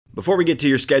Before we get to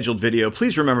your scheduled video,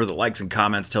 please remember that likes and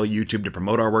comments tell YouTube to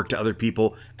promote our work to other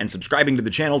people, and subscribing to the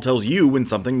channel tells you when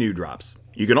something new drops.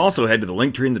 You can also head to the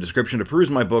link tree in the description to peruse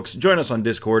my books, join us on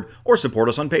Discord, or support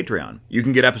us on Patreon. You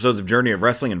can get episodes of Journey of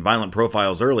Wrestling and Violent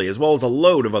Profiles early, as well as a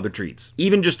load of other treats.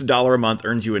 Even just $1 a month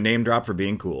earns you a name drop for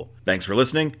being cool. Thanks for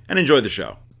listening, and enjoy the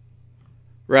show.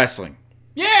 Wrestling.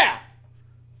 Yeah!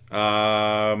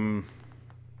 Do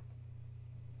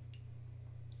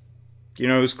you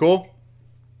know who's cool?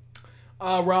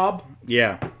 Rob.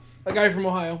 Yeah. A guy from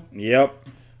Ohio. Yep.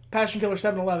 Passion Killer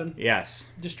 7-Eleven. Yes.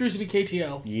 Distrucity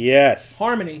KTL. Yes.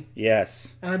 Harmony.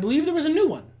 Yes. And I believe there was a new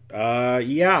one.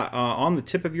 On the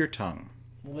tip of your tongue.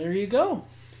 Well, there you go.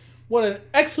 What an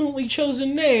excellently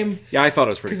chosen name. Yeah, I thought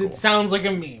it was pretty cool. Because it sounds like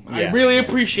a meme. Yeah. I really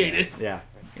appreciate it. Yeah.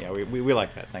 Yeah, we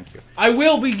like that. Thank you. I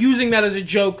will be using that as a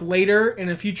joke later in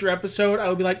a future episode. I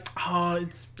will be like,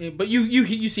 but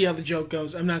you see how the joke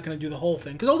goes. I'm not going to do the whole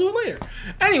thing because I'll do it later.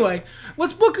 Anyway,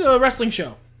 let's book a wrestling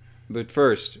show. But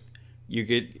first,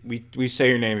 we say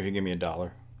your name if you give me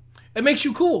 $1. It makes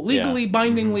you cool, legally,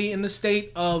 bindingly in the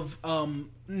state of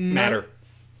Matter.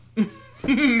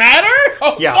 Matter?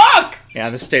 Oh, yeah. Fuck! Yeah,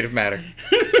 the state of matter.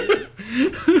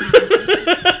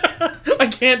 I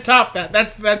can't top that.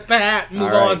 That's the hat.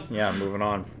 Move on. Yeah, moving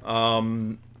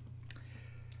on.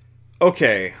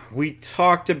 Okay, we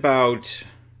talked about...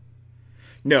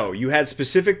 No, you had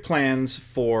specific plans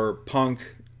for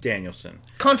Punk Danielson.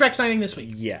 Contract signing this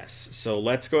week. Yes, so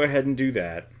let's go ahead and do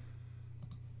that.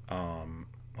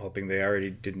 Hoping they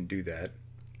already didn't do that.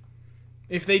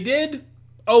 If they did,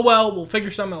 oh well, we'll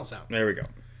figure something else out. There we go.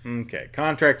 Okay,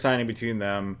 contract signing between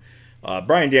them.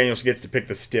 Bryan Danielson gets to pick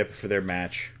the stip for their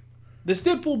match. The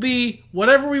stip will be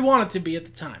whatever we want it to be at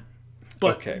the time.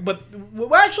 But, okay. But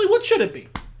well, actually, what should it be?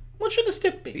 What should the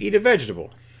stip be? Eat a vegetable.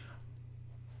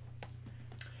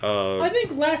 I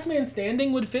think Last Man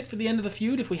Standing would fit for the end of the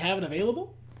feud if we have it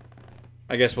available.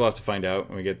 I guess we'll have to find out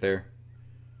when we get there.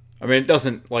 I mean, it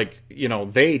doesn't,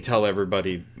 they tell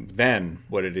everybody then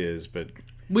what it is, but...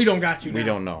 We don't got to now. We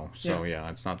don't know, so yeah,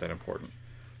 it's not that important.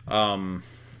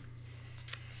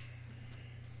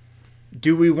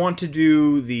 Do we want to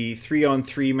do the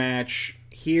 3-on-3 match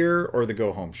here or the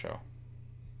go-home show?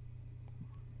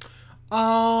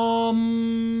 I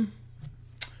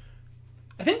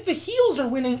think the heels are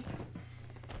winning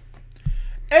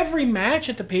every match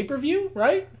at the pay-per-view,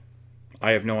 right?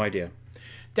 I have no idea.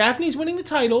 Daffney's winning the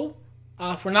title.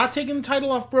 If we're not taking the title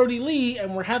off Brody Lee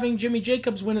and we're having Jimmy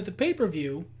Jacobs win at the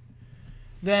pay-per-view,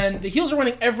 then the heels are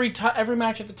winning every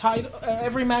match at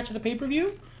the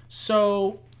pay-per-view.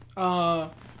 So, I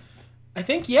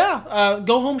think,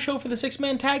 go-home show for the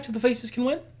 6-man tag so the faces can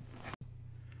win.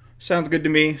 Sounds good to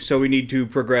me. So we need to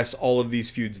progress all of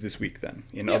these feuds this week then,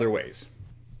 in other ways.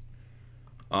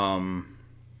 Nigel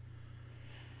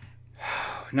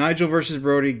versus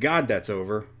Brody. God, that's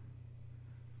over.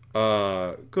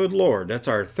 Good Lord. That's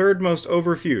our third most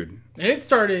over feud. It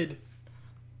started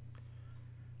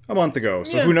a month ago,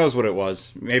 so who knows what it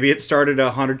was. Maybe it started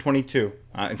 122.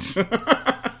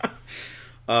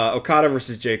 Okada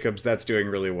versus Jacobs. That's doing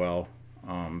really well.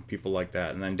 People like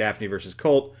that. And then Daffney versus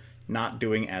Colt. Not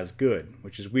doing as good,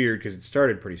 which is weird because it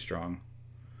started pretty strong.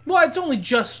 Well, it's only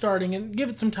just starting, and give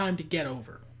it some time to get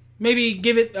over. Maybe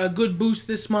give it a good boost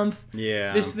this month.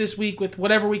 Yeah. This week with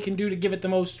whatever we can do to give it the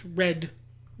most red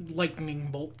lightning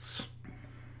bolts.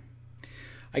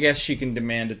 I guess she can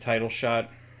demand a title shot.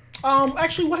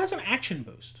 Actually, what has an action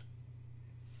boost?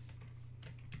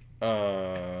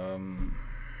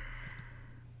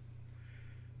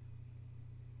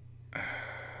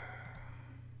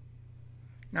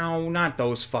 No, not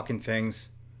those fucking things.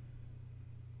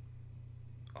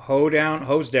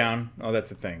 Hose down. Oh,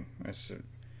 that's a thing. That's a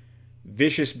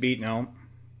vicious beat. No.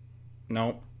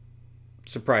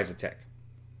 Surprise attack.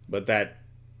 But that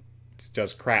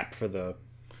does crap for the...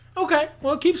 Okay,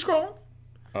 well, keep scrolling.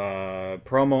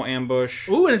 Promo ambush.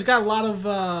 Ooh, and it's got a lot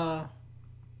of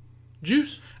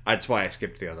juice. That's why I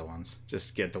skipped the other ones. Just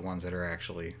to get the ones that are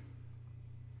actually...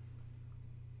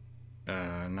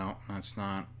 No, that's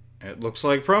not... It looks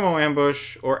like promo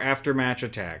ambush or after match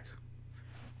attack.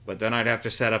 But then I'd have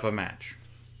to set up a match.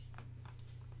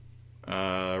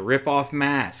 Rip off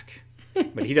mask.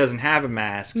 But he doesn't have a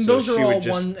mask, so those she are all would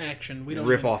just one action. We don't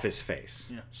rip off his face.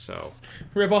 Yeah. So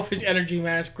rip off his energy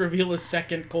mask, reveal a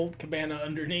second Colt Cabana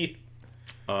underneath.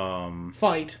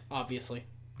 Fight, obviously.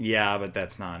 Yeah, but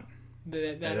that's not...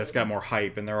 that's got more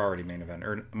hype, and they're already main event,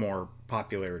 or more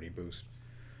popularity boost.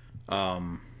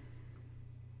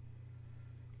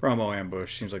 Promo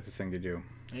ambush seems like the thing to do.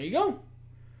 There you go.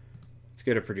 Let's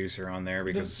get a producer on there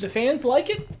because the fans like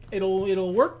it.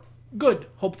 It'll work good,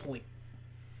 hopefully.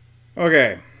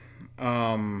 Okay.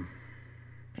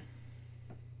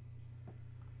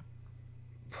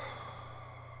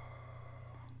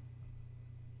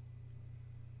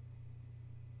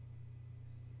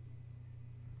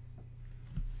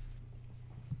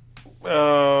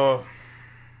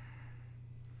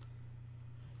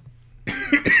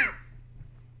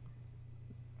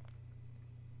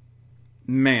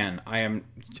 Man,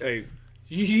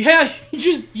 yeah,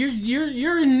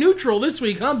 you're in neutral this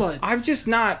week, huh, bud? I'm just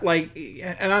not like,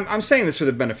 and I'm saying this for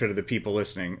the benefit of the people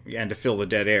listening and to fill the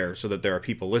dead air so that there are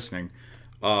people listening.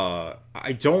 I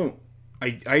don't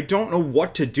know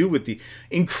what to do with the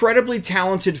incredibly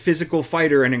talented physical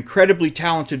fighter and incredibly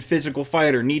talented physical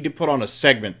fighter need to put on a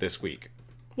segment this week.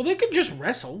 Well, they could just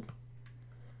wrestle.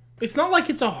 It's not like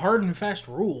it's a hard and fast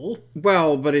rule.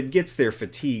 Well, but it gets their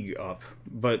fatigue up.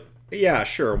 But yeah,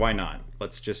 sure, why not?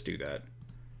 Let's just do that.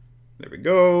 There we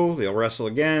go. They'll wrestle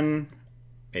again.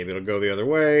 Maybe it'll go the other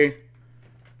way.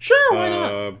 Sure, why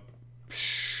not?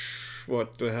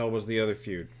 What the hell was the other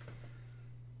feud?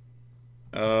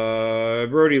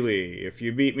 Brody Lee. If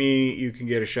you beat me, you can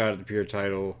get a shot at the pure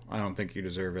title. I don't think you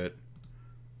deserve it.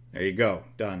 There you go.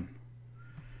 Done.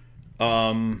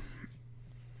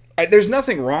 There's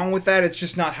nothing wrong with that. It's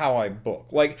just not how I book.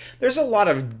 Like, there's a lot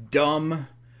of dumb,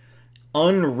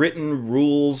 unwritten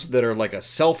rules that are like a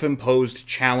self-imposed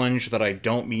challenge that I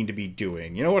don't mean to be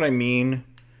doing. You know what I mean?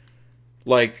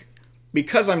 Like,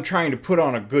 because I'm trying to put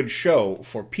on a good show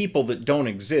for people that don't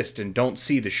exist and don't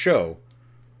see the show.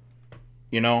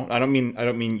 You know, I don't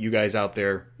mean you guys out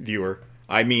there, viewer.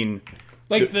 I mean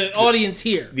like the audience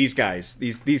here. These guys.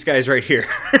 These guys right here.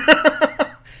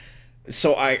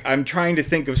 So I'm trying to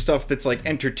think of stuff that's like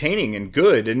entertaining and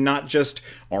good and not just,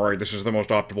 all right, this is the most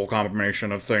optimal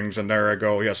combination of things and there I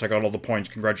go. Yes, I got all the points.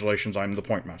 Congratulations, I'm the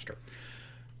point master.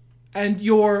 And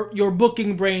your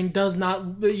booking brain does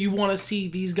not, you want to see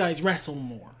these guys wrestle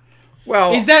more.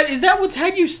 Well, is that what's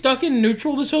had you stuck in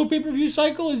neutral this whole pay-per-view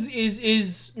cycle?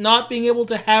 Is not being able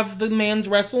to have the mans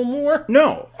wrestle more?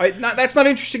 No, that's not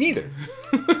interesting either.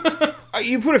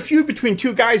 You put a feud between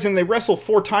two guys and they wrestle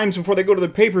 4 times before they go to the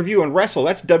pay-per-view and wrestle.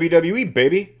 That's WWE,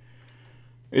 baby.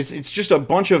 It's just a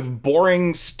bunch of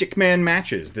boring stickman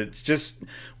matches. That's just,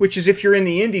 which is if you're in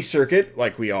the indie circuit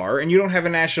like we are, and you don't have a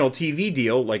national TV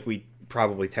deal like we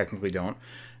probably technically don't,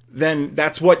 then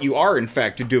that's what you are in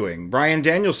fact doing. Bryan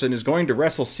Danielson is going to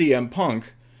wrestle CM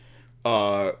Punk.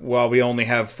 While we only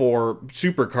have 4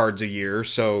 super cards a year,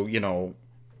 so you know,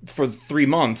 for 3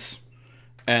 months,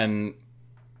 and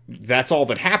that's all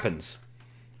that happens.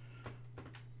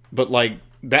 But like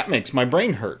that makes my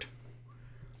brain hurt.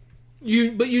 I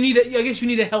guess you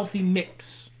need a healthy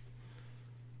mix.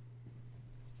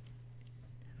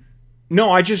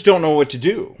 No, I just don't know what to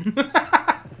do.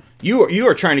 You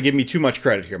are trying to give me too much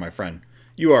credit here, my friend.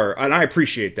 You are, and I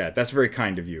appreciate that. That's very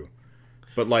kind of you.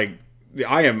 But like,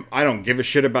 I don't give a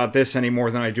shit about this any more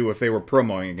than I do if they were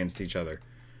promoting against each other.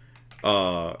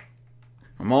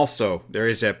 I'm also, there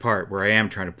is that part where I am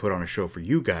trying to put on a show for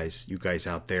you guys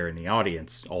out there in the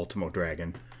audience, Ultimo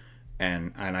Dragon,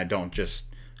 and I don't just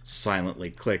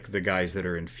silently click the guys that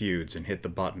are in feuds and hit the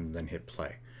button and then hit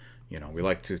play. You know, we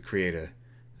like to create a,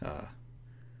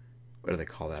 what do they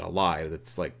call that? A live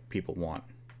that's like people want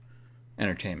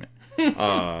entertainment.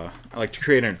 I like to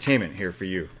create entertainment here for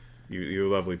you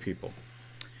lovely people.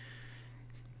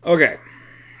 Okay.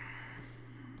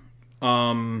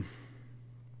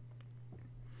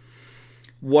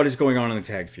 What is going on in the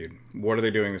tag feud? What are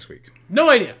they doing this week? No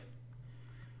idea.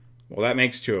 Well, that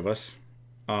makes 2 of us.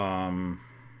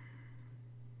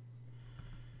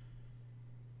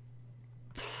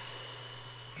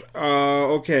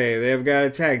 Okay, they've got a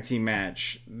tag team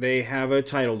match. They have a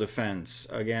title defense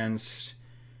against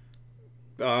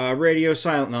Radio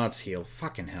Silent. No, it's heel.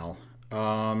 Fucking hell.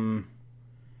 I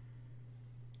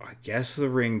guess the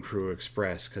Ring Crew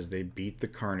Express, because they beat the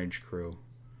Carnage Crew.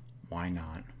 Why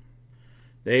not?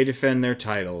 They defend their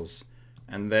titles.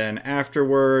 And then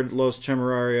afterward, Los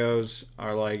Temerarios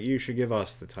are like, you should give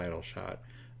us the title shot.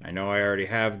 I know I already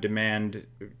have Demand...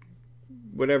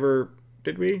 Whatever...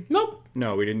 Did we? Nope.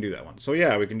 No, we didn't do that one. So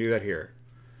yeah, we can do that here.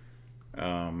 Get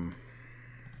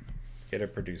a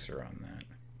producer on that.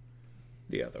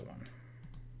 The other one.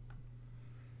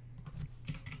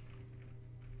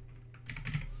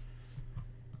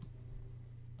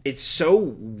 It's so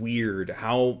weird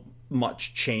how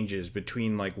much changes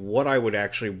between like what I would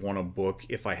actually want to book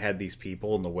if I had these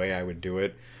people and the way I would do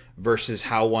it versus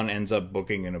how one ends up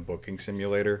booking in a booking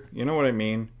simulator. You know what I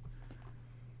mean?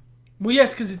 Well,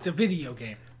 yes, because it's a video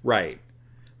game. Right.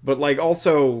 But, like,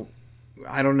 also,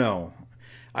 I don't know.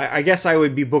 I guess I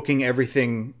would be booking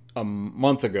everything a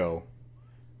month ago,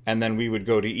 and then we would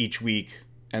go to each week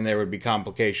and there would be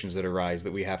complications that arise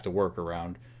that we have to work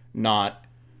around. Not,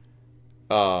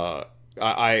 I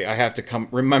have to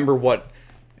remember what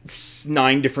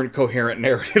 9 different coherent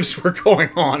narratives were going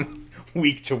on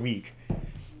week to week.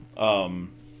 But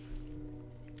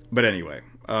anyway,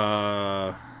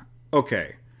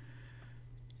 okay.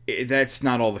 That's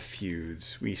not all the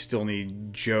feuds. We still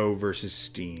need Joe versus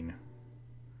Steen.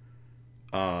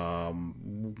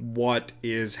 What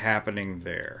is happening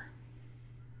there?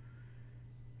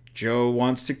 Joe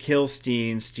wants to kill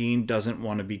Steen. Steen doesn't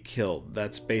want to be killed.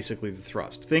 That's basically the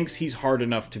thrust. Thinks he's hard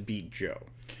enough to beat Joe.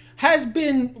 Has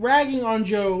been ragging on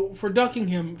Joe for ducking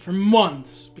him for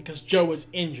months because Joe was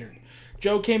injured.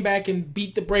 Joe came back and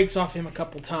beat the brakes off him a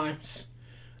couple times.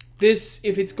 This,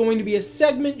 if it's going to be a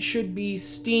segment, should be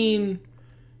Steen,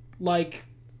 like,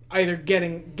 either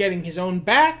getting his own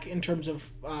back in terms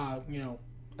of,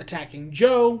 attacking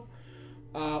Joe,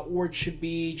 or it should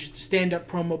be just a stand-up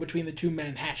promo between the two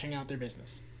men hashing out their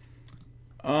business.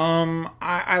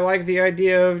 I like the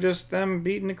idea of just them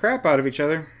beating the crap out of each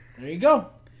other. There you go.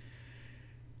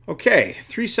 Okay,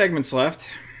 3 segments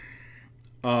left.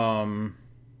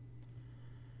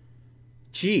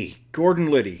 Gordon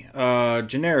Liddy.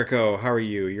 Generico, how are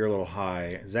you? You're a little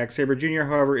high. Zack Sabre Jr.,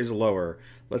 however, is lower.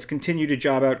 Let's continue to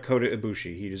job out Kota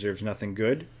Ibushi. He deserves nothing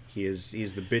good. He is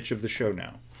the bitch of the show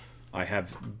now. I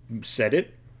have said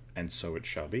it, and so it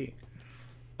shall be.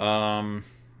 Oh,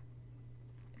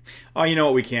 you know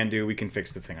what we can do? We can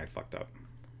fix the thing I fucked up.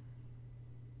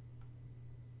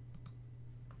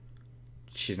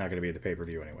 She's not going to be at the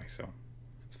pay-per-view anyway, so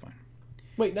it's fine.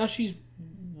 Wait, now she's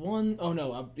won? Oh,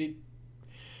 no.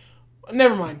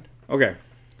 Never mind. Okay.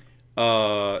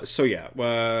 So yeah,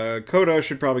 Kota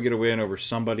should probably get a win over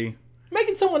somebody.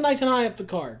 Making someone nice and high up the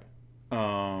card.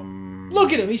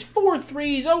 Look at him. He's 4'3".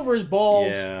 He's over his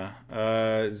balls. Yeah.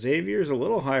 Xavier's a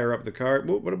little higher up the card.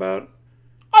 What about?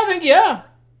 I think, yeah.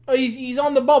 He's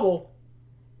on the bubble.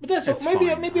 But that's maybe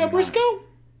fine. a Briscoe?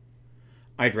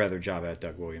 I'd rather job at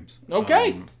Doug Williams.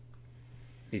 Okay.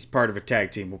 He's part of a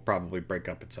tag team. We'll probably break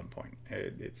up at some point.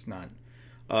 It's not.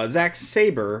 Zack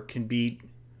Sabre can beat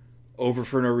Over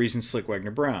for No Reason Slick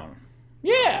Wagner Brown.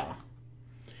 Yeah.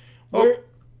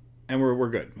 And we're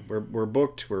good. We're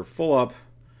booked. We're full up.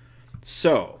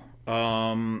 So,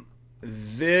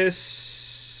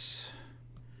 this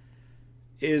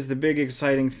is the big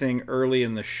exciting thing early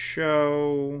in the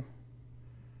show.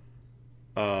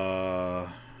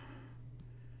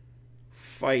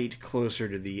 Fight closer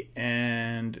to the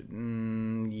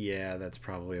end. Yeah, that's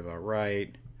probably about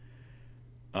right.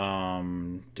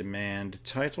 Demand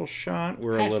title shot.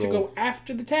 Has to go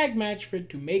after the tag match for it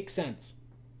to make sense.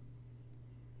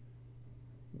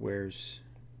 Where's...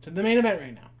 It's in the main event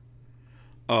right now.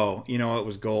 Oh, you know, it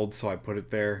was gold, so I put it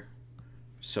there.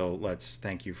 So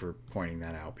thank you for pointing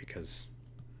that out, because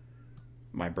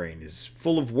my brain is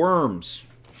full of worms.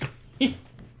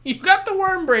 You got the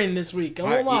worm brain this week. I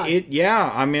won't lie.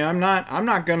 Yeah, I mean, I'm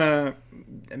not gonna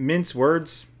mince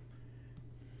words.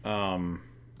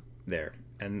 There.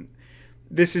 And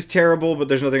this is terrible, but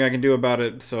there's nothing I can do about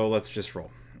it, so let's just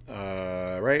roll.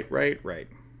 Right.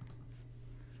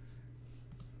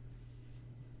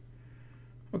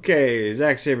 Okay,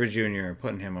 Zack Sabre Jr.,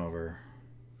 putting him over.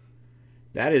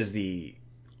 That is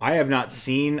I have not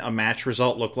seen a match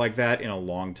result look like that in a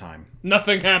long time.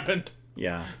 Nothing happened.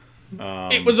 Yeah.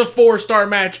 It was a 4-star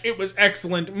match. It was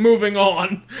excellent. Moving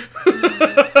on.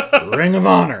 Ring of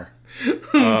Honor.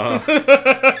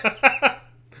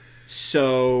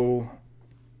 So,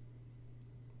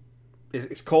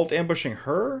 is Colt ambushing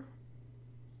her?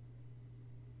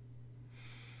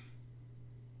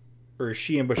 Or is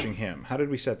she ambushing him? How did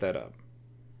we set that up?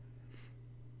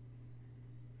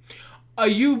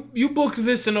 You booked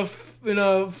this in a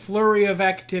flurry of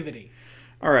activity.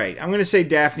 All right, I'm going to say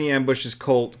Daffney ambushes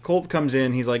Colt. Colt comes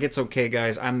in. He's like, it's okay,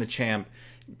 guys. I'm the champ.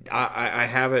 I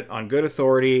have it on good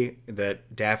authority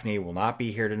that Daffney will not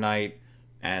be here tonight.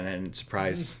 And then,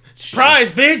 surprise,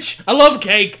 bitch! I love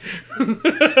cake!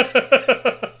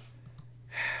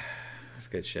 That's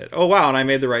good shit. Oh, wow, and I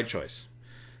made the right choice.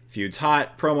 Feud's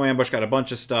hot. Promo ambush got a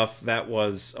bunch of stuff. That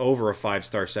was over a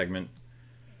 5-star segment.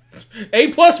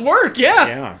 A+ work,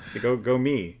 yeah! Yeah, go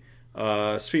me.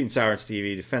 Sweet and Sour and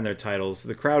Stevie defend their titles.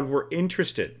 The crowd were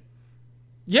interested.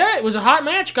 Yeah, it was a hot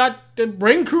match. Got the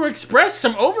Ring Crew expressed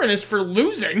some overness for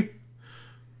losing.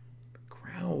 The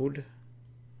crowd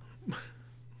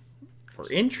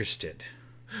were interested.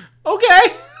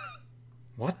 Okay.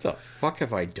 What the fuck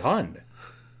have I done?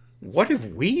 What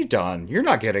have we done? You're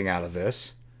not getting out of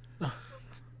this.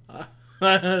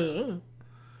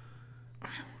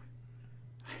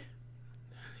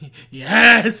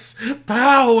 Yes,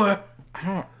 power.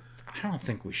 I I don't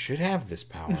think we should have this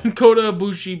power. Kota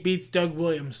Ibushi beats Doug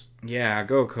Williams. Yeah,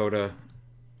 go Kota.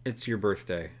 It's your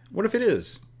birthday. What if it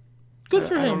is? Good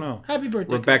for him. I don't know. Happy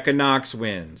birthday. Rebecca Knox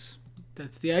wins.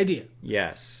 That's the idea.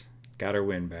 Yes. Got her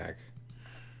win back.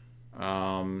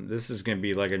 This is going to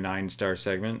be like a 9-star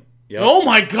segment. Yep. Oh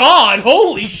my god!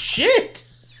 Holy shit!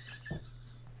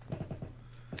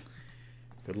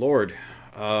 Good lord.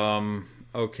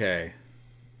 Okay.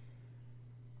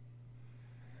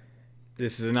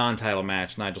 This is a non-title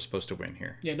match. Nigel's supposed to win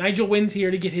here. Yeah, Nigel wins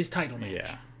here to get his title match.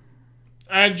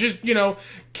 Yeah. Just,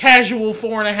 casual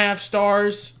 4.5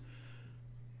 stars.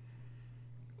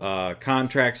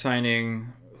 Contract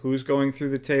signing. Who's going through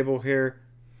the table here?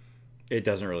 It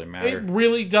doesn't really matter. It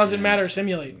really doesn't matter.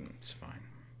 Simulate. It's fine.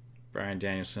 Bryan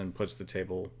Danielson puts the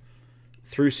table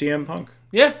through CM Punk.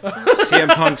 Yeah.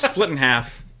 CM Punk split in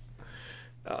half.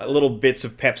 Little bits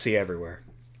of Pepsi everywhere.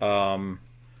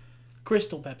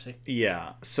 Crystal Pepsi.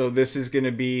 Yeah. So this is going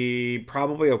to be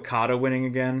probably Okada winning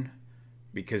again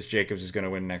because Jacobs is going to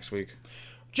win next week.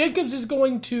 Jacobs is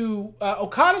going to...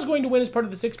 Okada's going to win as part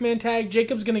of the 6-man tag.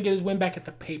 Jacobs going to get his win back at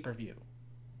the pay-per-view.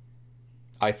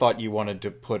 I thought you wanted to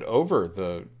put over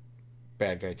the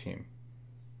bad guy team.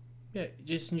 Yeah,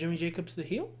 Jason Jimmy Jacobs the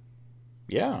heel?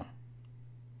 Yeah.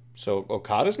 So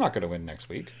Okada's not going to win next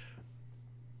week.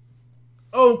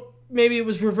 Oh, maybe it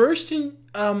was reversed.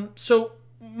 So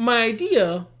my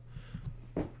idea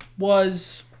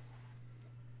was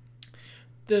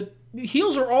the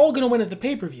heels are all going to win at the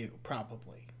pay-per-view,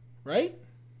 probably. Right?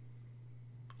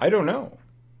 I don't know.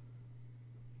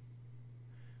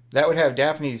 That would have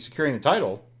Daffney securing the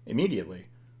title immediately.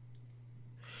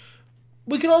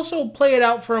 We could also play it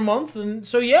out for a month, and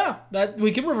so that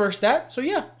we could reverse that. So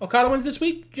yeah, Okada wins this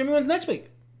week, Jimmy wins next week.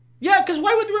 Yeah, because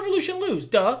why would the Revolution lose?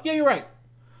 Duh. Yeah, you're right.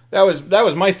 That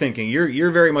was my thinking.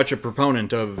 You're very much a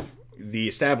proponent of the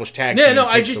established tag team. Yeah, no,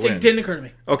 it didn't occur to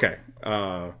me. Okay.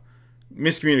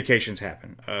 Miscommunications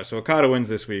happen. So Okada wins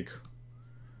this week.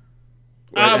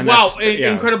 Wow,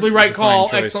 incredibly right call.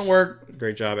 Excellent work.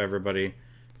 Great job, everybody.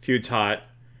 Feud's hot.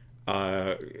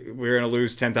 We're going to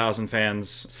lose 10,000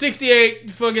 fans.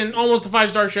 68, fucking almost a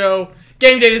 5-star show.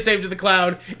 Game day to save to the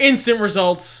cloud. Instant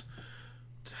results.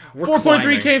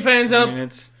 4.3k fans up.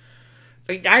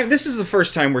 This is the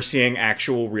first time we're seeing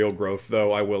actual real growth,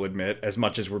 though, I will admit, as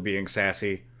much as we're being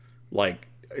sassy. Like,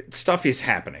 stuff is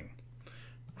happening.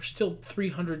 We're still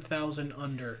 300,000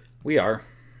 under. We are.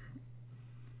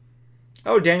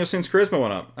 Oh, Danielson's charisma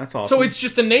went up. That's awesome. So it's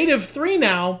just a native 3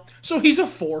 now, so he's a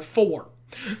 4-4.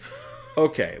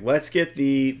 Okay, let's get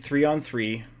the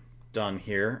 3-on-3 done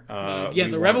here.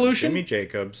 The Revolution. Jimmy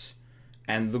Jacobs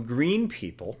and the Green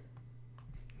People.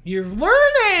 You're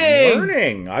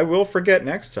learning! I will forget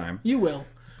next time. You will.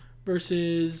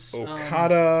 Versus...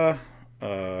 Okada,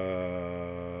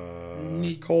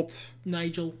 Colt.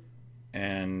 Nigel.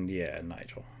 And,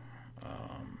 Nigel.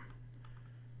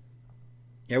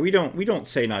 Yeah, we don't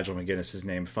say Nigel McGuinness's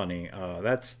name funny.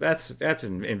 That's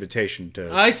an invitation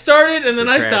to. I started and then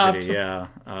I stopped. Yeah.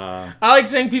 I like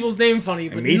saying people's name funny,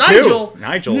 but me Nigel. Too.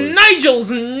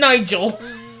 Nigel's Nigel.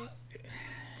 You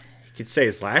could say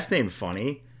his last name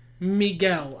funny.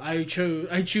 Miguel. I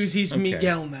choose he's okay.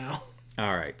 Miguel now.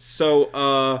 All right.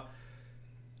 So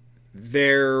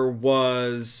there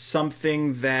was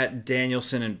something that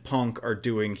Danielson and Punk are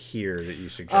doing here that you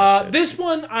suggested. This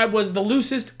one I was the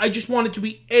loosest. I just wanted to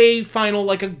be a final,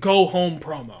 like a go-home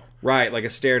promo. Right, like a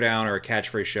stare down or a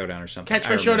catchphrase showdown or something.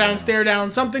 Catchphrase showdown, stare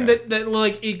down, something that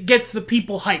like it gets the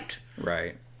people hyped.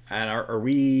 Right. And are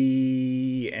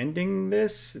we ending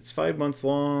this? It's 5 months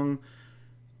long.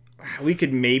 We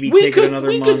could maybe take it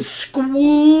another month. We could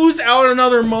squeeze out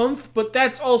another month, but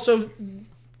that's also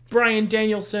Bryan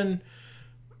Danielson.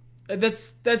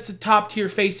 That's a top tier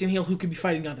face and heel who could be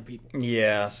fighting other people.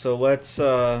 Yeah, so let's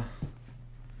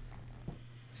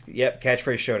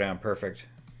catchphrase showdown. Perfect.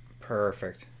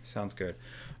 Sounds good.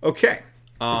 Okay.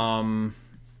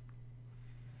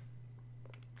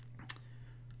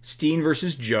 Steen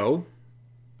versus Joe.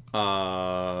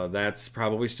 That's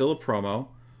probably still a promo.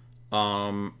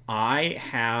 I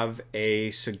have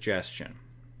a suggestion.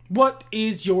 What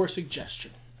is your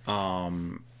suggestion?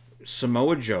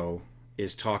 Samoa Joe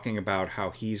is talking about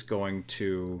how he's going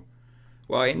to,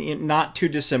 well, not too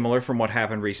dissimilar from what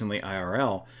happened recently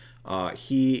IRL,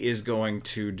 he is going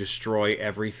to destroy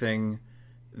everything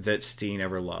that Steen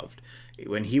ever loved.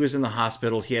 When he was in the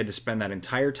hospital, he had to spend that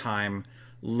entire time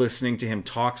listening to him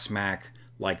talk smack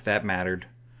like that mattered.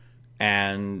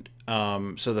 And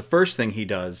so the first thing he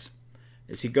does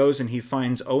is he goes and he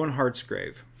finds Owen Hart's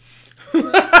grave.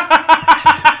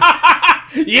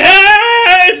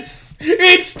 Yes!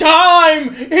 It's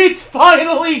time! It's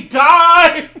finally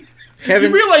time!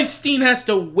 You realize Steen has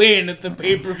to win at the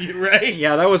pay-per-view, right?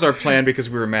 Yeah, that was our plan because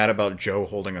we were mad about Joe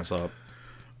holding us up.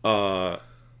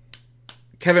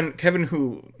 Kevin,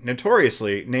 who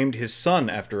notoriously named his son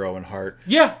after Owen Hart.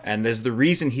 Yeah. And there's the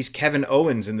reason he's Kevin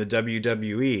Owens in the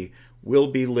WWE, will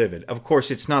be livid. Of course,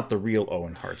 it's not the real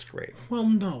Owen Hart's grave. Well,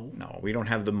 no. No, we don't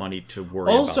have the money to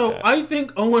worry about that. Also, I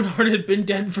think Owen Hart had been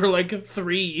dead for like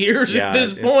 3 years at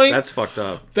this point. That's fucked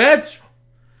up.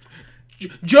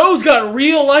 Joe's got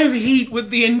real life heat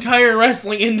with the entire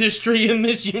wrestling industry in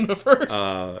this universe.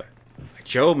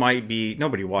 Joe might be...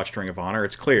 Nobody watched Ring of Honor.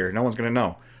 It's clear. No one's going to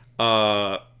know.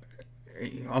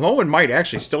 Owen might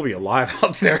actually still be alive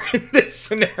out there in this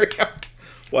scenario.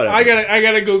 Whatever. I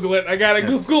gotta Google it.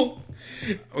 Google.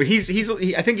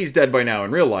 I think he's dead by now in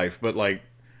real life, but like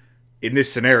in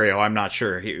this scenario, I'm not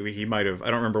sure. He might have. I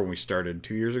don't remember when we started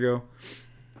 2 years ago.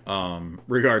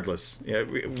 Regardless, yeah,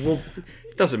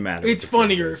 it doesn't matter. It's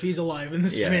funnier if he's alive in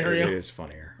this scenario. It is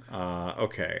funnier.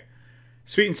 Okay,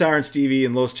 Sweet and Sour and Stevie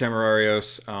and Los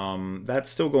Temerarios.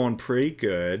 That's still going pretty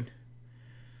good.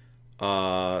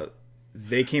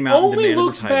 They came out only and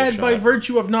looks bad shot. by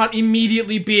virtue of not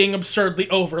immediately being absurdly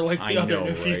over like the other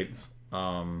new feuds.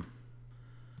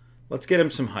 Let's get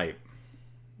him some hype.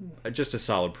 Just a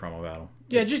solid promo battle.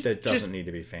 Yeah, it doesn't need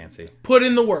to be fancy. Put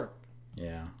in the work.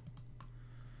 Yeah.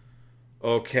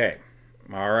 Okay.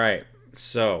 All right.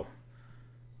 So,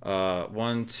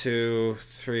 1, 2,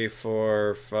 3,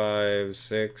 4, 5,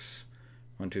 6.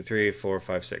 1, 2, 3, 4,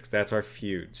 5, 6. That's our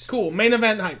feuds. Cool. Main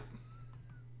event hype.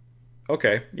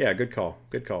 Okay. Yeah. Good call.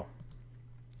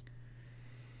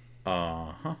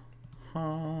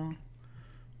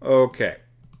 Okay.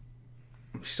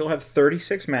 We still have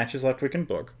 36 matches left we can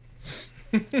book.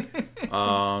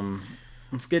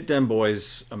 Let's get them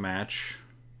boys a match.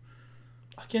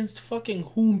 Against fucking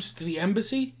whomst, the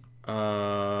Embassy?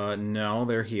 No,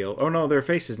 they're heel. Oh no, they're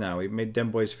faces now. We made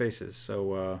them boys faces.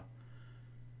 So,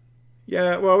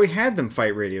 yeah, well, we had them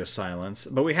fight Radio Silence,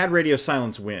 but we had Radio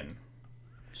Silence win.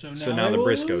 So now the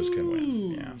Briscoes can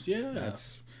win. Yeah.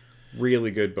 That's really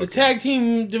good booking. The tag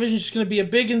team division is just going to be a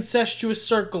big incestuous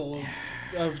circle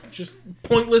of just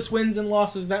pointless wins and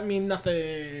losses that mean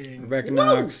nothing. Rebecca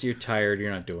Knox, you're tired. You're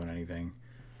not doing anything.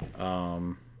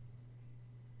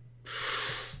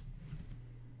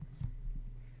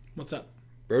 What's up?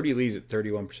 Brody Lee's at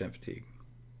 31% fatigue.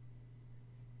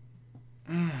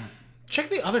 Check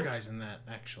the other guys in that,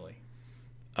 actually.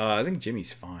 I think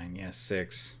Jimmy's fine. Yeah,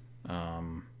 6.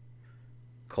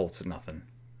 Colt's at nothing.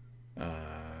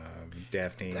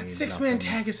 Daffney. That 6-man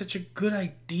tag is such a good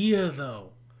idea,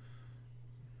 though.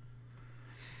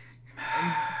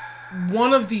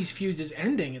 One of these feuds is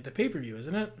ending at the pay-per-view,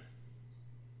 isn't it?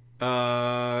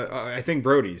 I think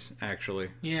Brody's, actually.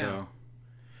 Yeah.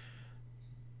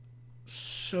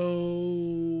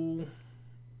 So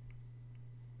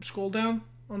scroll down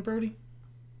on Brody.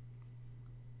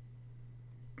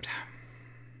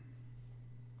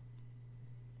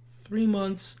 Three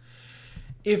months.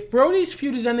 If Brody's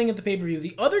feud is ending at the pay-per-view,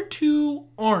 the other two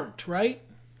aren't, right?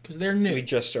 Because they're new. We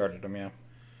just started them, yeah.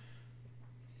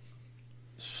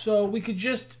 So we could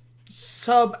just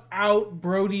sub out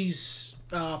Brody's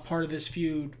part of this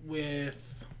feud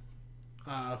with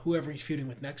whoever he's feuding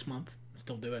with next month.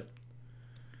 Still do it.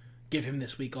 Give him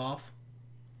this week off.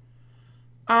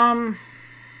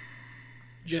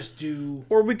 Just do...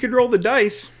 Or we could roll the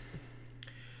dice.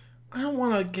 I don't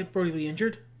want to get Brody Lee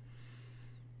injured.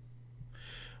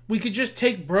 We could just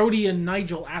take Brody and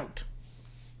Nigel out.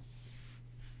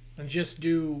 And just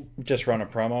do... Just run a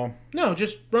promo? No,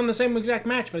 just run the same exact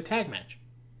match, but a tag match.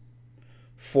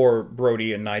 For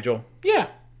Brody and Nigel? Yeah.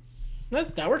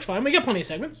 That works fine. We got plenty of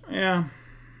segments. Yeah.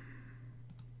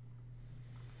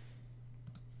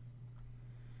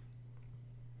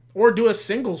 Or do a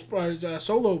singles,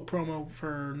 solo promo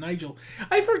for Nigel.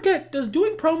 I forget, does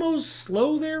doing promos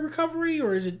slow their recovery,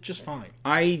 or is it just fine?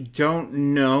 I don't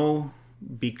know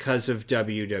because of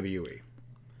WWE.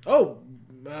 Oh,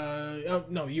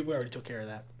 no, we already took care of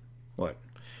that. What?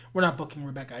 We're not booking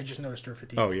Rebecca. I just noticed her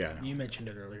fatigue. Oh, yeah. No. You mentioned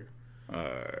it earlier.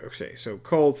 Okay, so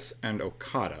Colts and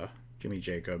Okada, Jimmy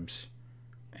Jacobs,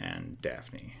 and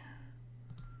Daffney.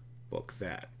 Book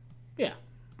that. Yeah.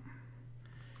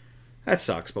 That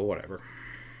sucks, but whatever.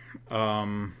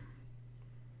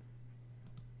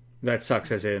 That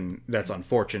sucks as in, that's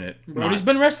unfortunate. Brody's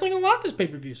been wrestling a lot this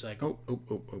pay-per-view cycle. Oh.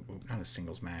 Not a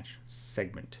singles match.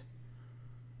 Segment.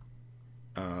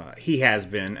 He has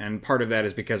been, and part of that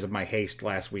is because of my haste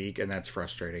last week, and that's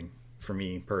frustrating for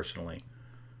me personally.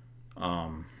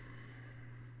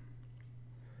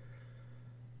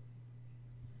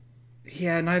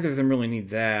 Yeah, neither of them really need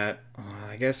that.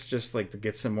 I guess just like to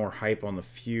get some more hype on the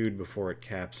feud before it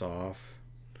caps off.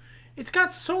 It's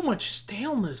got so much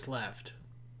staleness left.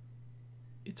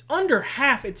 It's under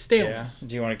half its staleness. Yeah.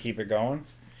 Do you want to keep it going?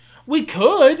 We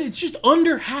could. It's just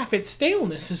under half its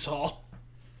staleness is all.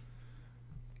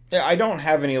 Yeah, I don't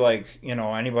have any, like,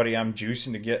 anybody I'm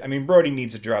juicing to get. I mean, Brody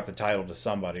needs to drop the title to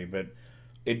somebody, but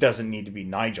it doesn't need to be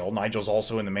Nigel. Nigel's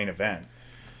also in the main event.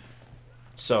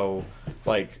 So,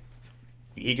 like,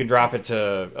 he can drop it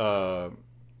to, oh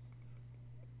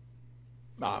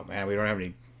man, we don't have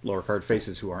any lower card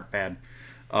faces who aren't bad.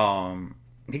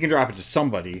 He can drop it to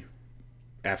somebody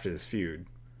after this feud.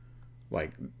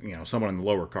 Like, someone in the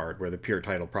lower card where the pure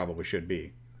title probably should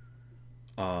be.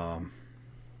 Promo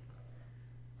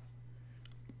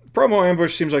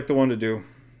ambush seems like the one to do.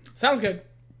 Sounds good.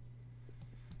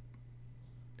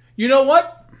 You know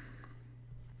what?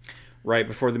 Right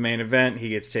before the main event, he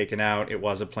gets taken out. It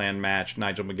was a planned match.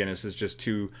 Nigel McGuinness is just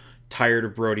too tired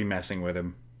of Brody messing with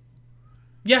him.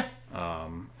 Yeah.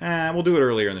 We'll do it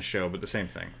earlier in the show, but the same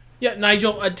thing. Yeah,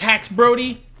 Nigel attacks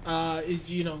Brody,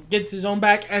 gets his own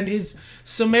back, and is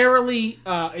summarily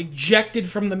ejected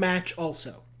from the match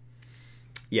also.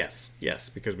 Yes,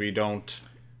 because we don't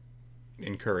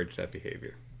encourage that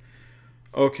behavior.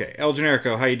 Okay, El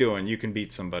Generico, how you doing? You can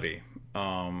beat somebody.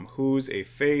 Who's a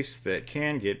face that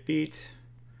can get beat?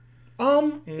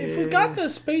 If we got the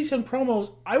space and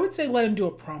promos, I would say let him do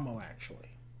a promo, actually.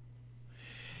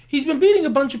 He's been beating a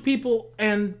bunch of people,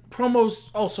 and promos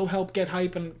also help get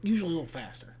hype, and usually a little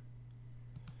faster.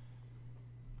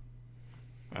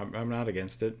 I'm not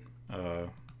against it.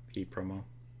 E-promo.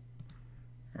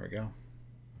 There we go.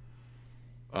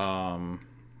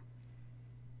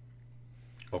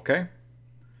 Okay.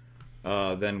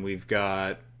 Then we've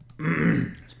got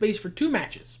space for 2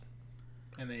 matches.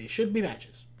 And they should be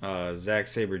matches. Zack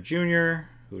Sabre Jr.,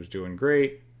 who's doing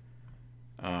great.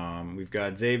 We've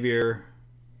got Xavier,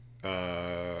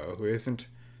 who isn't.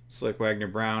 Slick Wagner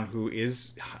Brown, who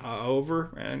is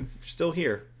over and still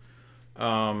here.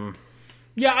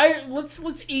 Yeah, let's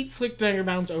eat Slick Wagner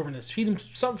Brown's overness. Feed him to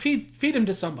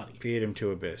somebody. Feed him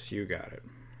to Abyss. You got it.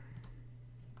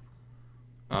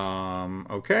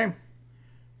 Okay.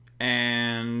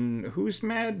 And who's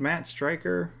mad? Matt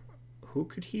Stryker. Who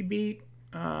could he beat?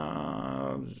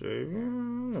 Have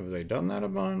they done that a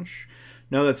bunch?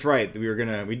 No, that's right.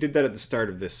 We did that at the start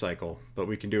of this cycle, but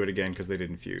we can do it again because they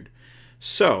didn't feud.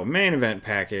 So, main event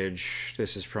package.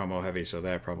 This is promo heavy, so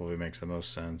that probably makes the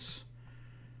most sense.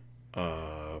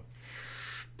 Does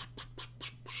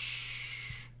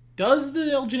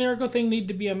the El Generico thing need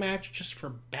to be a match just for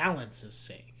balance's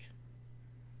sake?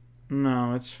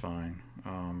 No, it's fine.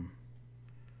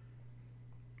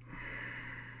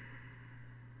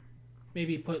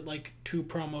 Maybe put like 2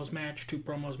 promos match, 2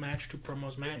 promos match, 2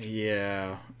 promos match.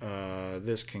 Yeah,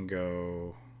 this can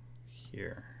go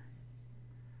here.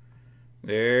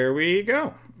 There we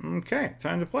go. Okay,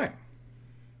 time to play.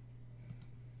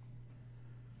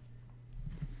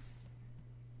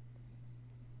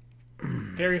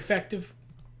 Very effective.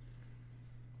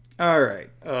 All right.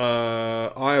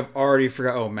 I've already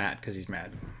forgot. Oh, Matt, because he's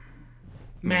mad.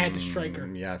 Mad Striker.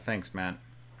 Yeah, thanks, Matt.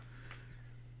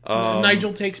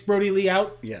 Nigel takes Brody Lee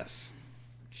out. Yes.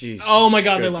 Jesus. Oh my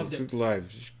God, good. they loved it.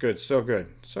 Live. Good. So good.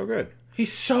 So good.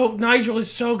 Nigel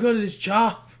is so good at his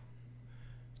job.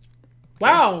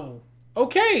 Wow.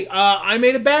 Okay. I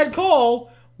made a bad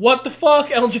call. What the fuck,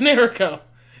 El Generico?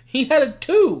 He had a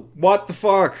 2. What the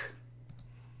fuck?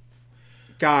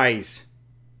 Guys.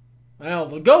 Well,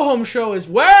 the go-home show is,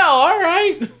 all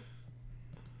right.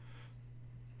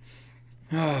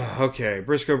 Okay,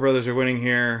 Briscoe brothers are winning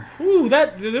here. Ooh,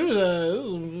 there was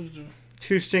a...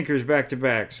 2 stinkers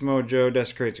back-to-back. Samoa Joe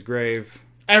desecrates a grave.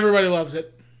 Everybody loves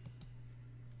it.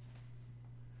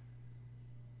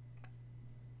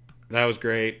 That was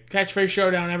great. Catchphrase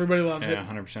showdown, everybody loves it. Yeah,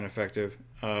 100% effective.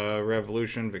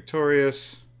 Revolution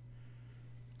victorious.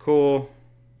 Cool.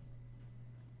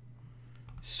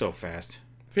 So fast.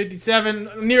 57,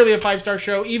 nearly a 5-star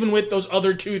show, even with those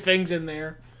other 2 things in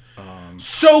there.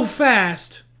 So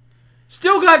fast.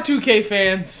 Still got 2K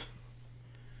fans.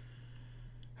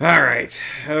 All right.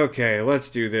 Okay, let's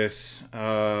do this.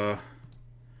 All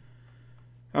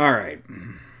right.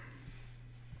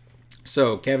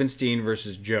 So, Kevin Steen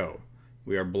versus Joe.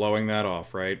 We are blowing that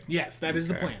off, right? Yes, that is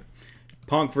the plan.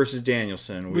 Punk versus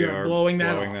Danielson. We are blowing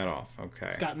that off. Okay.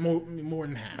 It's got more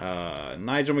than half.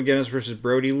 Nigel McGuinness versus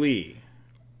Brody Lee.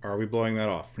 Are we blowing that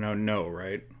off? No,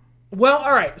 right? Well,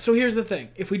 all right. So here's the thing.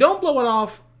 If we don't blow it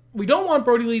off, we don't want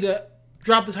Brody Lee to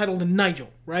drop the title to Nigel,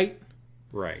 right?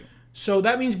 Right. So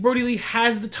that means Brody Lee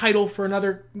has the title for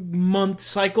another month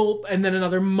cycle, and then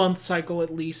another month cycle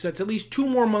at least. That's at least 2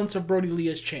 more months of Brody Lee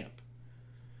as champ.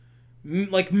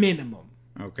 Like, minimum.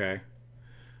 Okay.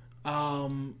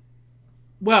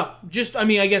 Well, just, I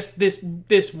mean, I guess this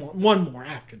one more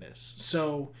after this.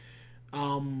 So,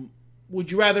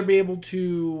 would you rather be able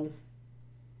to...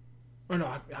 Oh, no,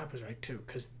 I was right, too,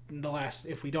 because the last,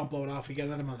 if we don't blow it off, we get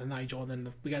another month of Nigel, and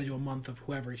then we got to do a month of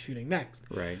whoever he's feuding next.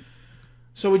 Right.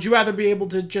 So would you rather be able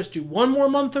to just do 1 more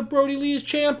month of Brody Lee as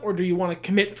champ, or do you want to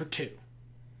commit for 2?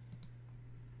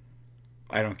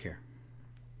 I don't care.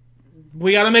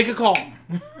 We got to make a call.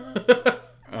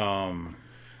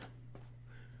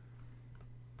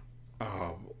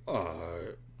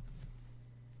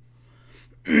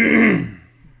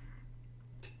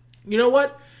 You know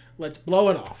what? Let's blow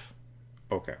it off.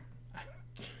 Okay.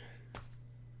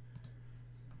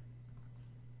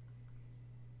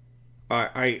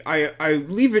 I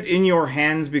leave it in your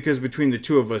hands because between the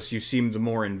two of us, you seem the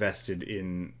more invested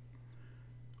in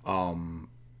how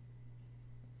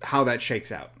that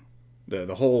shakes out.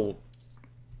 The whole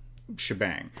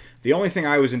shebang. The only thing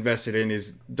I was invested in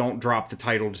is don't drop the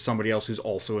title to somebody else who's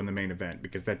also in the main event,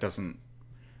 because that doesn't,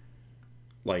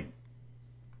 like,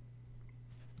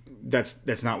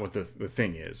 that's not what the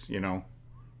thing is, you know?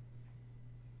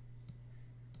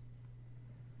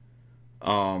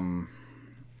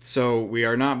 So we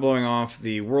are not blowing off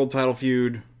the world title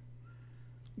feud.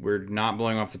 We're not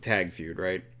blowing off the tag feud,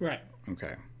 right? Right.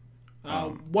 Okay.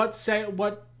 What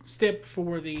stip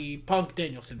for the Punk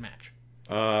Danielson match?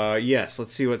 Yes.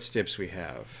 Let's see what stips we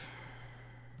have.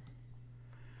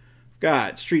 We've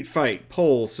got street fight,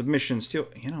 pole, submission, steel.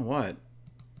 You know what?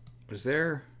 Was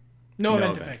there? No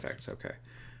event effects. Okay.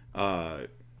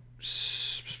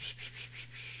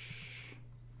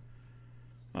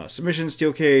 Submission,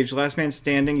 steel cage, last man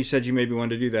standing. You said you maybe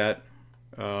wanted to do that.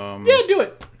 Yeah, do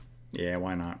it. Yeah,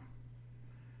 why not?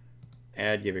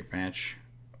 Add gimmick match.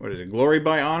 What is it? Glory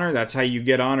by honor? That's how you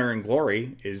get honor and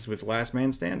glory, is with last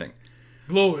man standing.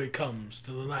 Glory comes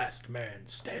to the last man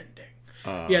standing.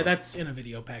 Yeah, that's in a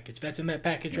video package. That's in that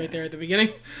package right there at the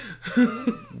beginning.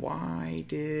 Why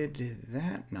did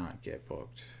that not get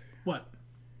booked? What?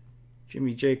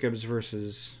 Jimmy Jacobs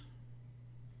versus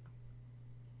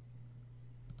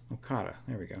Okada.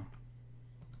 There we go.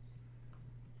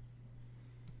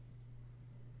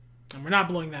 And we're not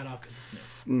blowing that off because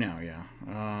it's new. No, yeah.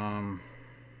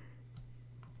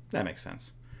 That makes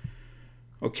sense.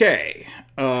 Okay.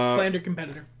 Slander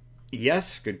competitor.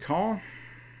 Yes, good call.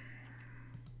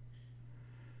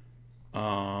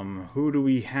 Who do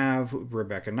we have?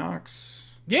 Rebecca Knox.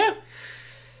 Yeah.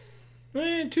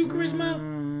 2 charisma.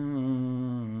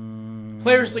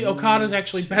 Hilariously, Okada's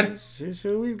actually better. This is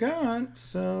who we've got,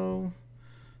 so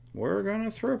we're going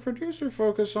to throw producer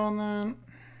focus on that.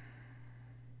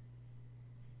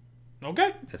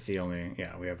 Okay. That's the only...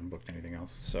 Yeah, we haven't booked anything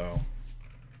else, so...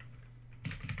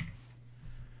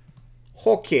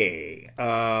 Okay.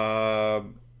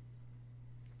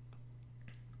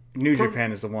 New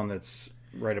Japan is the one that's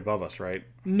right above us, right?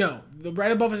 No. The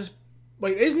right above us is...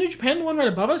 Wait, is New Japan the one right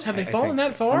above us? Have they fallen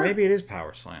that far? Or maybe it is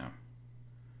Power Slam.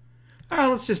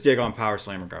 Let's just dig on Power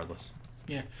Slam regardless.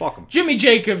 Yeah. Fuck them. Jimmy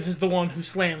Jacobs is the one who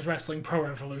slams Wrestling Pro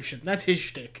Revolution. That's his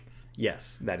shtick.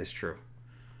 Yes, that is true.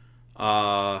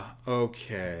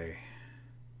 Okay.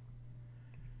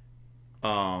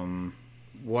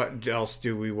 What else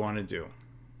do we want to do?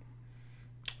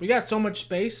 We got so much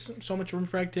space, so much room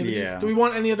for activities. Yeah. Do we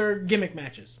want any other gimmick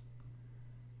matches?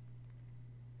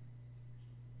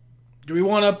 Do we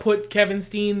want to put Kevin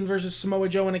Steen versus Samoa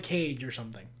Joe in a cage or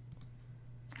something?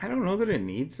 I don't know that it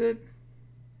needs it.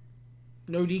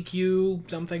 No DQ,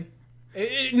 something.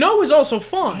 No is also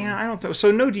fun. Yeah, I don't think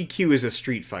so. No DQ is a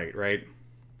street fight, right?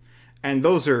 And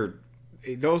those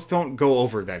don't go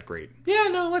over that great. Yeah,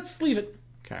 no, let's leave it.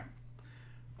 Okay.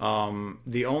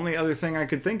 The only other thing I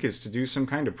could think is to do some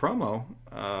kind of promo.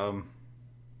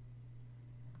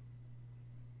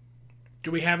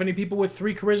 Do we have any people with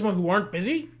 3 charisma who aren't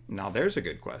busy? Now there's a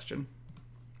good question.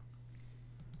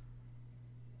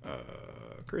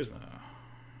 Charisma.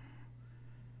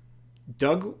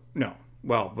 Doug? No.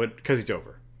 Well, but because he's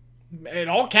over. It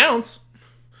all counts.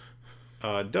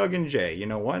 Doug and Jay. You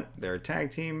know what? They're a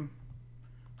tag team,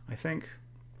 I think.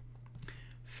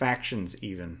 Factions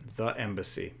even. The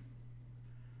Embassy.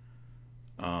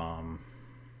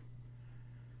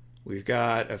 We've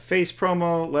got a face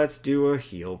promo. Let's do a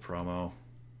heel promo.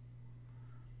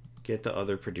 Get the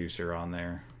other producer on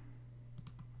there.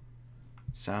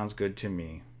 Sounds good to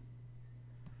me.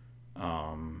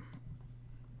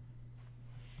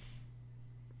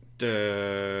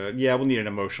 Yeah, we'll need an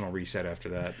emotional reset after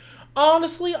that.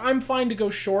 Honestly, I'm fine to go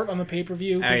short on the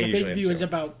pay-per-view because the pay-per-view is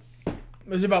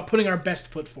about putting our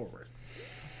best foot forward.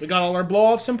 We got all our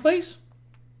blow-offs in place?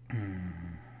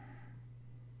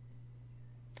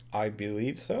 I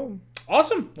believe so.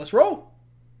 Awesome. Let's roll.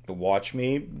 Watch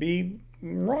me be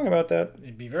wrong about that.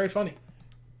 It'd be very funny.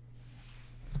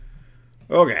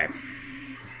 Okay.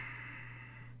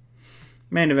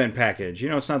 Main event package. You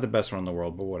know, it's not the best one in the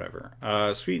world, but whatever.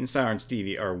 Sweet and Sour and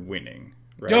Stevie are winning.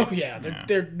 Right? Oh, yeah.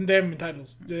 They haven't been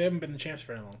titles. They haven't been the champs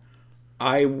for very long.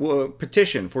 I will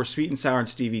petition for Sweet and Sour and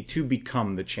Stevie to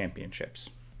become the championships.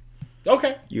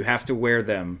 Okay. You have to wear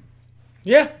them.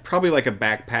 Yeah. Probably like a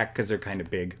backpack because they're kind of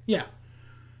big. Yeah.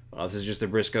 This is just the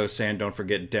Briscoes saying, don't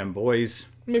forget dem boys.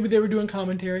 Maybe they were doing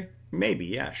commentary. Maybe,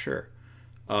 yeah, sure.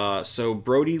 So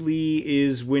Brody Lee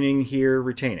is winning here,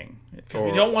 retaining. Because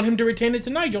we don't want him to retain it to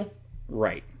Nigel.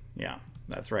 Right. Yeah,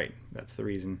 that's right. That's the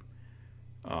reason.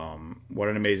 What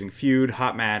an amazing feud.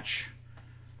 Hot match.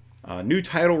 New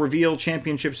title reveal,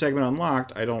 championship segment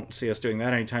unlocked. I don't see us doing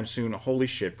that anytime soon. Holy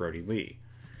shit, Brody Lee.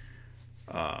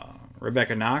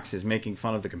 Rebecca Knox is making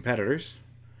fun of the competitors.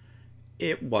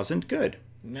 It wasn't good.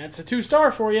 That's a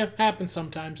 2-star for you. Happens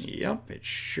sometimes. Yep, it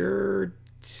sure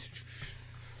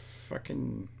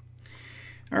fucking...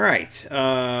 All right.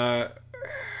 I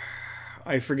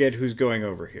forget who's going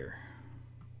over here.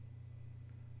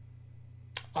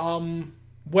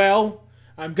 Well,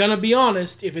 I'm gonna be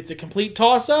honest. If it's a complete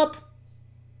toss-up,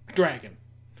 Dragon.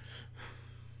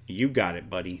 You got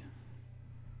it, buddy.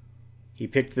 He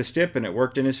picked the stip and it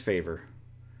worked in his favor.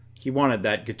 He wanted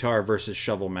that guitar versus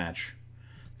shovel match.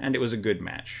 And it was a good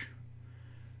match.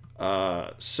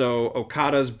 So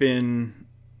Okada's been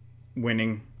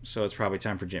winning, so it's probably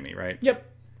time for Jimmy, right? Yep.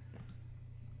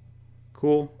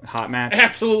 Cool. Hot match.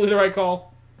 Absolutely the right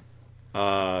call.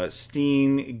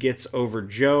 Steen gets over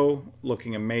Joe,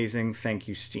 looking amazing. Thank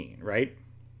you, Steen, right?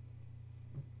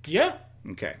 Yeah.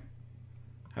 Okay.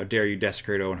 How dare you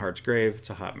desecrate Owen Hart's grave?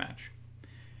 It's a hot match.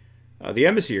 The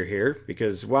Embassy are here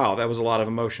because, wow, that was a lot of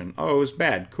emotion. Oh, it was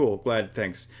bad. Cool. Glad.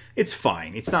 Thanks. It's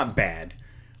fine. It's not bad.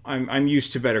 I'm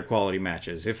used to better quality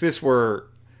matches. If this were,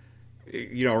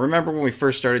 remember when we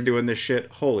first started doing this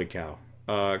shit? Holy cow.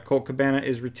 Colt Cabana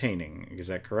is retaining. Is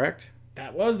that correct?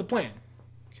 That was the plan.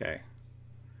 Okay.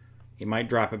 He might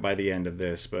drop it by the end of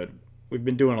this, but we've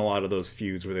been doing a lot of those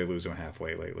feuds where they lose him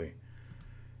halfway lately.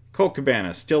 Colt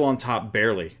Cabana still on top,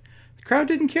 barely. The crowd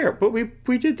didn't care, but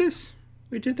we did this.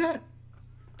 We did that.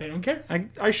 They don't care.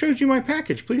 I showed you my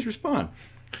package. Please respond.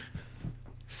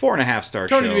 4.5-star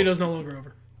show. Tony DeVito's no longer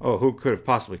over. Oh, who could have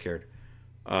possibly cared?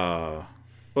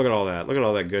 Look at all that. Look at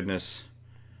all that goodness.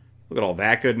 Look at all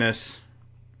that goodness.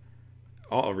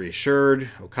 All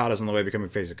reassured. Okada's on the way becoming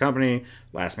face of the company.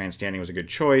 Last Man Standing was a good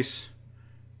choice.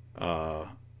 Oh,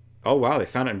 wow. They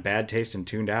found it in bad taste and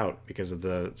tuned out because of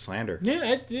the slander.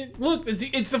 Yeah, look,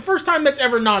 it's the first time that's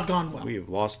ever not gone well. We've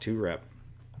lost 2 rep.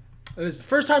 It is the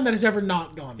first time that has ever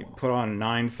not gone well. Put on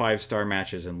 9 5-star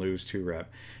matches and lose 2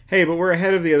 rep. Hey, but we're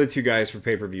ahead of the other 2 guys for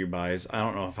pay-per-view buys. I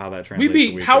don't know how that translates.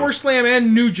 We beat Power Slam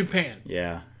and New Japan.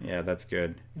 Yeah, that's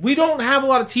good. We don't have a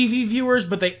lot of TV viewers,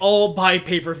 but they all buy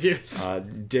pay-per-views.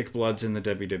 Dick Blood's in the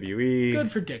WWE. Good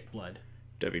for Dick Blood.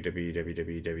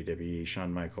 WWE.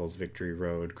 Shawn Michaels, Victory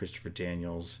Road. Christopher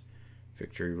Daniels,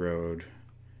 Victory Road.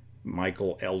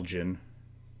 Michael Elgin.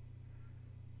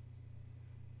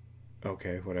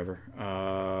 Okay, whatever.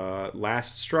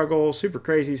 Last Struggle, Super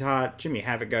Crazy's hot. Jimmy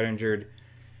Havoc got injured.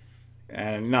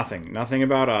 And nothing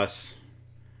about us.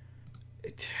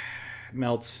 It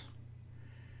melts.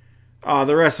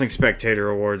 The Wrestling Spectator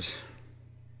Awards.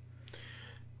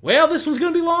 Well, this one's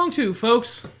gonna be long too,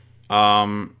 folks.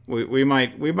 We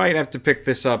might have to pick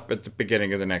this up at the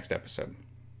beginning of the next episode.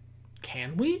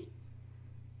 Can we?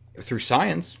 Through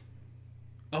science.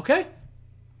 Okay.